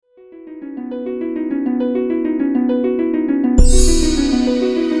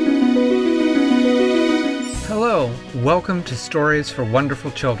Hello, welcome to Stories for Wonderful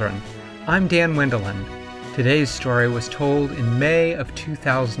Children. I'm Dan Wendelin. Today's story was told in May of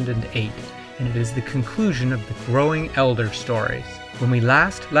 2008, and it is the conclusion of the Growing Elder stories. When we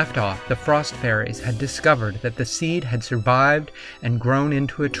last left off, the Frost Fairies had discovered that the seed had survived and grown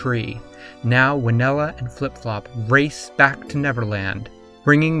into a tree. Now Winella and Flip Flop race back to Neverland,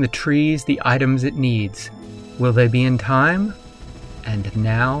 bringing the trees the items it needs. Will they be in time? And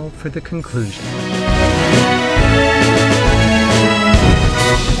now for the conclusion.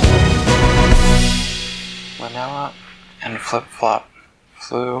 Winella and Flip Flop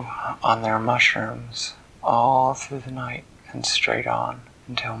flew on their mushrooms all through the night and straight on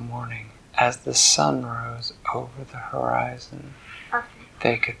until morning. As the sun rose over the horizon,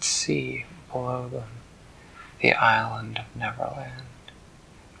 they could see below them the island of Neverland,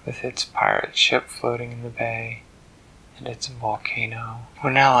 with its pirate ship floating in the bay and its volcano.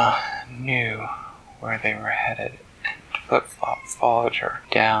 Winella knew where they were headed, and Flip Flop followed her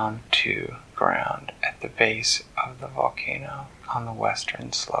down to ground at the base of the volcano on the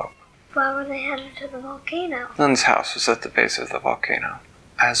western slope. Why were they headed to the volcano? Lynn's house was at the base of the volcano.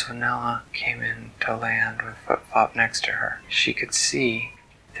 As Winella came in to land with Flip Flop next to her, she could see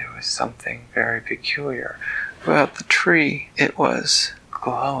there was something very peculiar about the tree. It was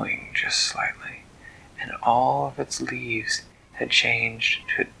glowing just slightly, and all of its leaves had changed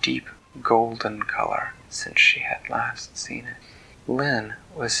to a deep golden color since she had last seen it. Lynn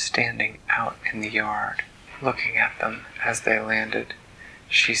was standing out in the yard, looking at them as they landed.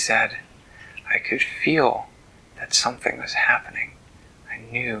 She said, "I could feel that something was happening. I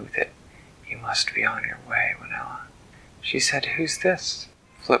knew that you must be on your way, Winella." She said, "Who's this?"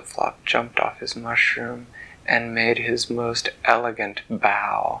 Flip Flop jumped off his mushroom and made his most elegant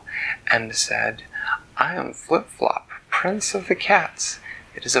bow and said, "I am Flip Flop, Prince of the Cats.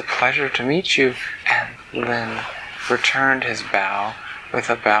 It is a pleasure to meet you." And Lynn returned his bow with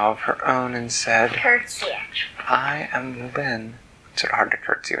a bow of her own and said, Curtsy. "I am Lynn." It's hard to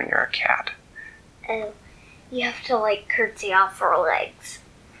curtsy when you're a cat. Oh, you have to curtsy off her legs.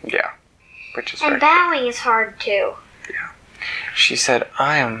 Yeah, which is and bowing is hard too. Yeah. She said,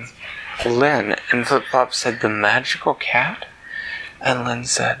 "I am Lynn." And Flip Flop said, "The magical cat?" And Lynn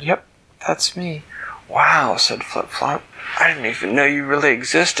said, "Yep, that's me." "Wow," said Flip Flop. "I didn't even know you really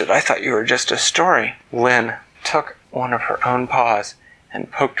existed. I thought you were just a story." Lynn took one of her own paws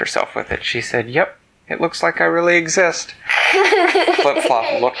and poked herself with it. She said, "Yep, it looks like I really exist." Flip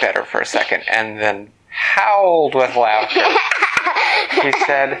Flop looked at her for a second and then howled with laughter. He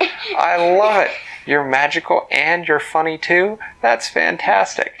said, "I love it. You're magical and you're funny too? That's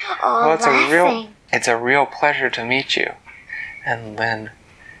fantastic. Well, it's a real pleasure to meet you." And Lynn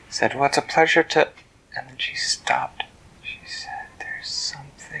said, "Well, it's a pleasure to..." And then she stopped. She said, "There's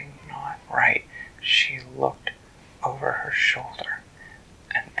something not right." She looked over her shoulder,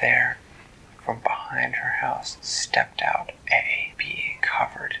 and there, from behind her house, stepped out a being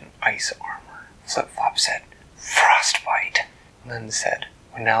covered in ice armor. Flip Flop said, "Frostbite." Lynn said,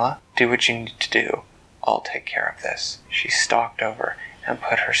 "Winella, do what you need to do. I'll take care of this." She stalked over and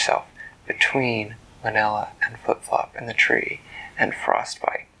put herself between Winella and Flip Flop in the tree and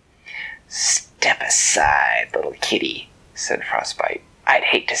Frostbite. "Step aside, little kitty," said Frostbite. "I'd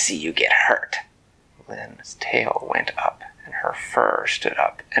hate to see you get hurt." Lynn's tail went up, and her fur stood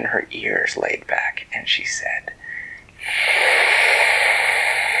up, and her ears laid back, and she said,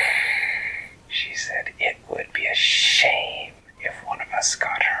 "It would be a shame if one of us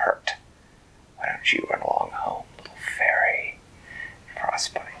got hurt. Why don't you run along home, little fairy?"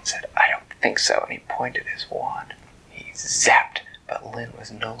 Frostbite said, "I don't think so," and he pointed his wand. He zapped, but Lynn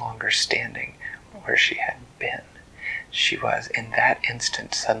was no longer standing where she had been. She was, in that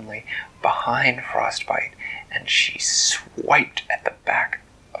instant, suddenly behind Frostbite, and she swiped at the back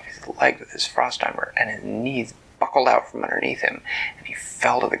of his leg with his frost armor, and his knees buckled out from underneath him, and he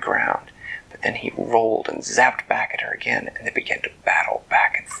fell to the ground. But then he rolled and zapped back at her again, and they began to battle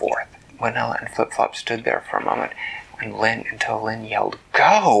back and forth. Winella and Flip Flop stood there for a moment until Lynn yelled,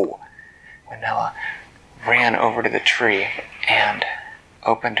 "Go!" Winella ran over to the tree and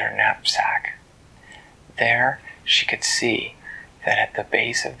opened her knapsack. There she could see that at the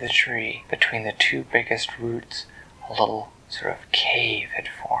base of the tree, between the two biggest roots, a little sort of cave had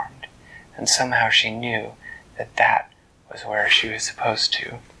formed, and somehow she knew that that was where she was supposed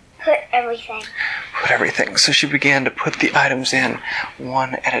to Put everything. So she began to put the items in,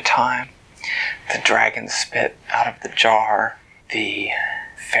 one at a time. The dragon spit out of the jar, the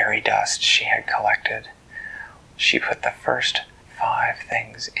fairy dust she had collected. She put the first 5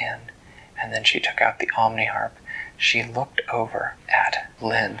 things in, and then she took out the omniharp. She looked over at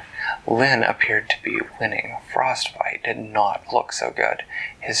Lynn. Lynn appeared to be winning. Frostbite did not look so good.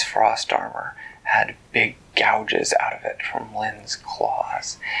 His frost armor had big gouges out of it from Lynn's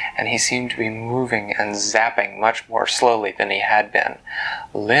claws, and he seemed to be moving and zapping much more slowly than he had been.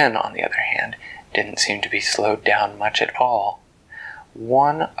 Lynn, on the other hand, didn't seem to be slowed down much at all.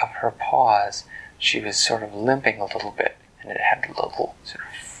 One of her paws, she was sort of limping a little bit, and it had a little sort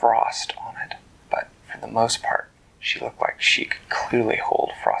of frost on it, but for the most part, she looked like she could clearly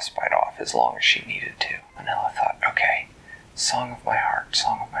hold Frostbite off as long as she needed to. Winella thought, okay, song of my heart,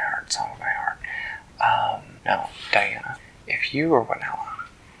 song of my heart, song of my heart. Now, Diana, if you were Winella,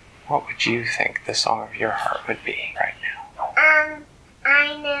 what would you think the song of your heart would be right now?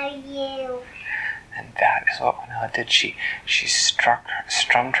 I know you. And that is what Winella did. She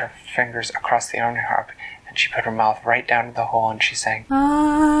strummed her fingers across the ironing harp, and she put her mouth right down to the hole, and she sang.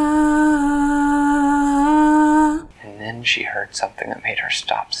 And then she heard something that made her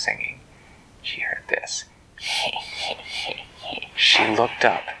stop singing. She heard this. She looked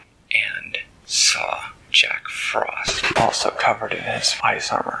up and saw Jack Frost, also covered in his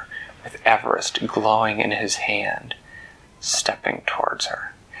ice armor, with Everest glowing in his hand, stepping towards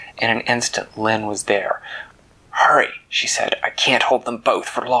her. In an instant, Lynn was there. "Hurry," she said. "I can't hold them both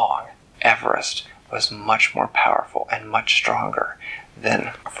for long." Everest was much more powerful and much stronger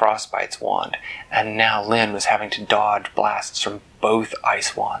than Frostbite's wand, and now Lynn was having to dodge blasts from both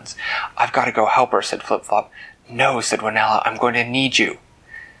ice wands. "I've got to go help her," said Flip Flop. "No," said Winella, "I'm going to need you."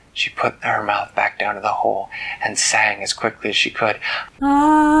 She put her mouth back down to the hole and sang as quickly as she could.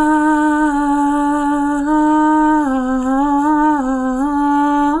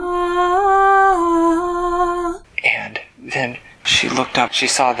 And then she looked up. She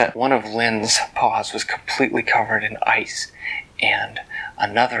saw that one of Lynn's paws was completely covered in ice, and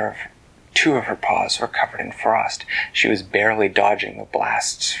two of her paws were covered in frost. She was barely dodging the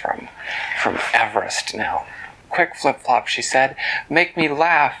blasts from Everest now. "Quick, Flip Flop," she said. "Make me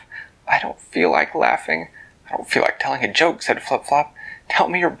laugh." "I don't feel like laughing." "I don't feel like telling a joke," said Flip Flop. "Tell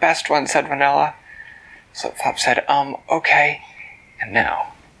me your best one," said Winella. Flip Flop said, okay. And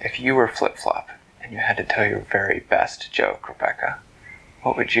now, if you were Flip Flop and you had to tell your very best joke, Rebecca,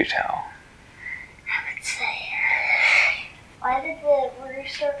 what would you tell? I would say, why did the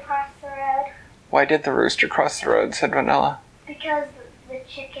rooster cross the road? "Why did the rooster cross the road?" said Winella. Because the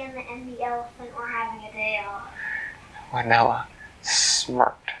chicken and the elephant were having a day off. Winella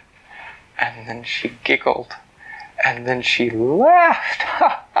smirked, and then she giggled, and then she laughed.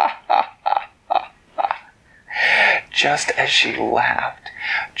 Just as she laughed,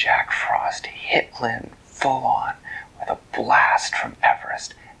 Jack Frost hit Lynn full on with a blast from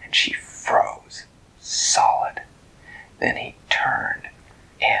Everest, and she froze solid. Then he turned,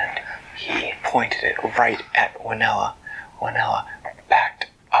 and he pointed it right at Winella. Winella backed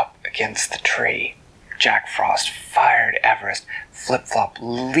up against the tree. Jack Frost fired Everest. Flip Flop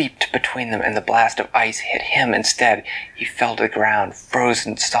leaped between them, and the blast of ice hit him instead. He fell to the ground,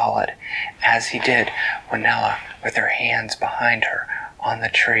 frozen solid. As he did, Winella, with her hands behind her on the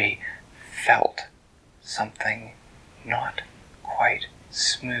tree, felt something not quite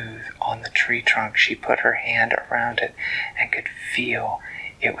smooth on the tree trunk. She put her hand around it and could feel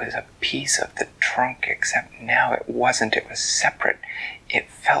it was a piece of the trunk, except now it wasn't. It was separate. It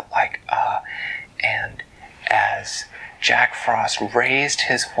felt like and as Jack Frost raised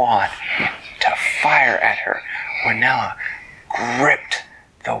his wand to fire at her, Winella gripped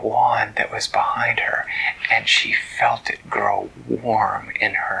the wand that was behind her, and she felt it grow warm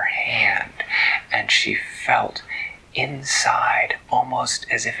in her hand, and she felt inside, almost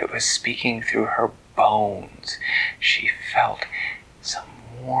as if it was speaking through her bones. She felt some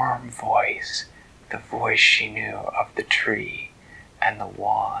warm voice, the voice she knew of the tree and the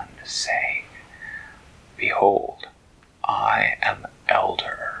wand, saying, "Behold, I am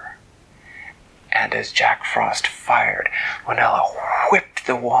Elder." And as Jack Frost fired, Winella whipped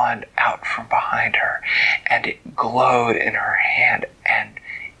the wand out from behind her, and it glowed in her hand, and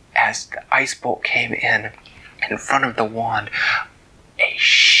as the ice bolt came in front of the wand, a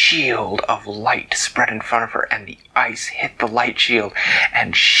shield of light spread in front of her, and the ice hit the light shield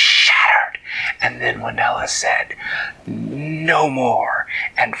and shattered. And then Winella said, "No more."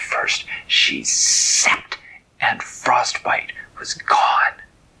 And first she zapped, and Frostbite was gone,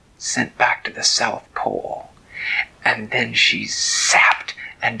 sent back to the South Pole. And then she zapped,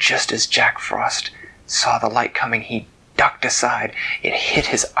 and just as Jack Frost saw the light coming, he ducked aside. It hit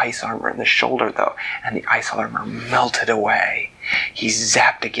his ice armor in the shoulder, though, and the ice armor melted away. He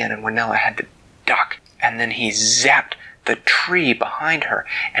zapped again, and Winella had to duck, and then he zapped the tree behind her,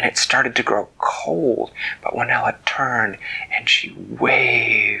 and it started to grow cold. But Winella turned and she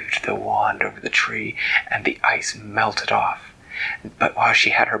waved the wand over the tree, and the ice melted off. But while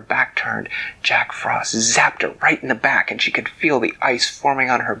she had her back turned, Jack Frost zapped her right in the back, and she could feel the ice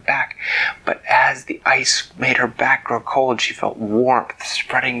forming on her back. But as the ice made her back grow cold, she felt warmth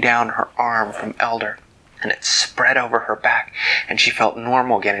spreading down her arm from Elder, and it spread over her back, and she felt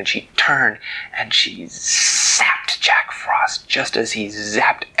normal again, and she turned, and she zapped Jack Frost just as he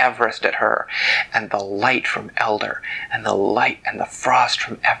zapped Everest at her, and the light from Elder, and the light and the frost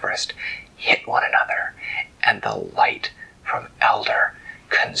from Everest hit one another, and the light from Elder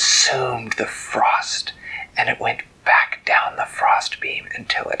consumed the frost, and it went back down the frost beam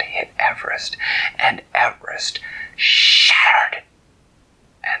until it hit Everest, and Everest shattered.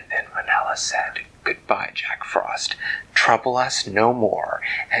 And then Winella said, "Goodbye, Jack Frost. Trouble us no more."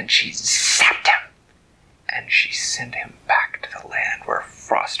 And she zapped him, and she sent him back to the land where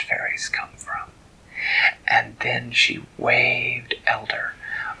frost fairies come from. And then she waved Elder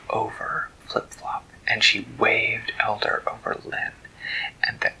over Flip-Flop, and she waved Elder over Lynn,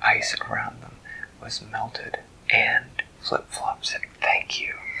 and the ice around them was melted, and Flip-Flop said, "Thank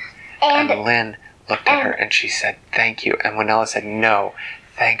you." And Lynn looked at her and she said, "Thank you." And Winella said, "No,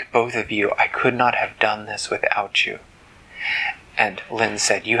 thank both of you. I could not have done this without you." And Lynn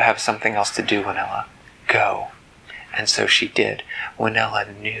said, "You have something else to do, Winella. Go." And so she did.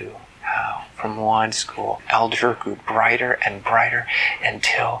 Winella knew how, from wand school, Elder grew brighter and brighter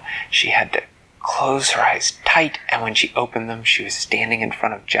until she had to close her eyes tight, and when she opened them, she was standing in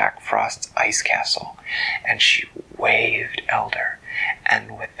front of Jack Frost's ice castle, and she waved Elder,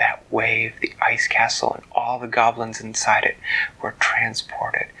 and with that wave, the ice castle and all the goblins inside it were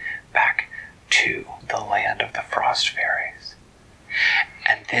transported back to the land of the frost fairies.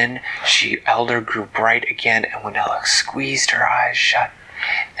 And then Elder grew bright again, and Winella squeezed her eyes shut,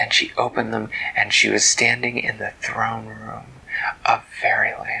 and she opened them, and she was standing in the throne room of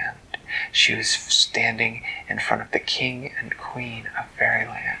Fairyland. She was standing in front of the king and queen of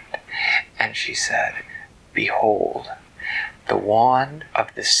Fairyland, and she said, "Behold, the wand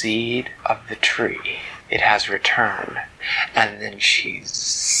of the seed of the tree, it has returned." And then she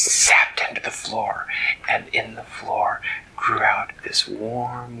zapped into the floor, and in the floor grew out this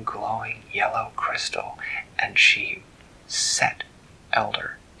warm, glowing yellow crystal, and she set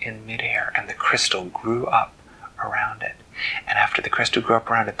Elder in midair, and the crystal grew up around it. And after the crystal grew up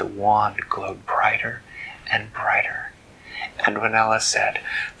around it, the wand glowed brighter and brighter. And Winella said,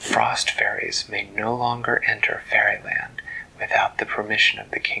 "Frost fairies may no longer enter Fairyland without the permission of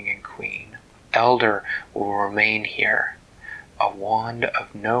the king and queen. Elder will remain here, a wand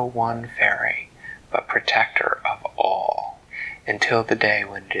of no one fairy, but protector of all, until the day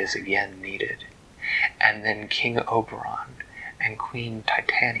when it is again needed." And then King Oberon and Queen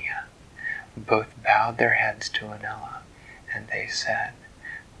Titania both bowed their heads to Winella, and they said,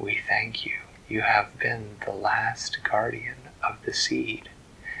 "We thank you. You have been the last guardian of the seed,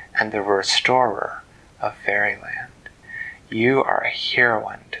 and the restorer of Fairyland. You are a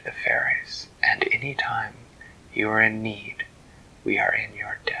heroine to the fairies, and any time you are in need, we are in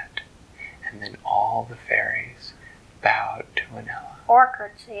your debt." And then all the fairies bowed to Winella. Or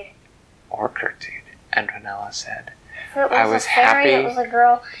curtsied. And Winella said, If it was "I was a fairy, happy. it was a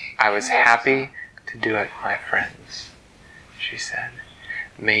girl. I was happy to do it, my friends." She said,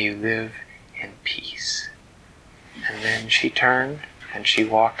 "May you live in peace." And then she turned and she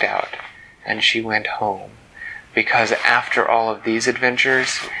walked out, and she went home, because after all of these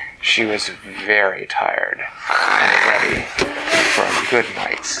adventures, she was very tired and ready for a good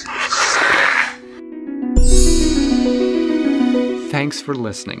night's sleep. Thanks for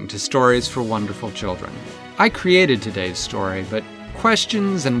listening to Stories for Wonderful Children. I created today's story, but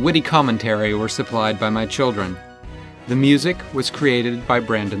questions and witty commentary were supplied by my children. The music was created by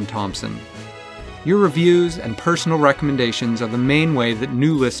Brandon Thompson. Your reviews and personal recommendations are the main way that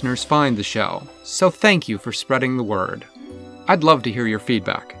new listeners find the show, so thank you for spreading the word. I'd love to hear your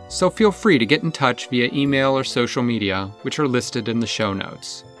feedback, so feel free to get in touch via email or social media, which are listed in the show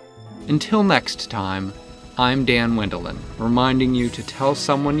notes. Until next time, I'm Dan Wendelin, reminding you to tell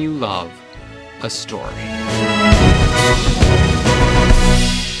someone you love a story.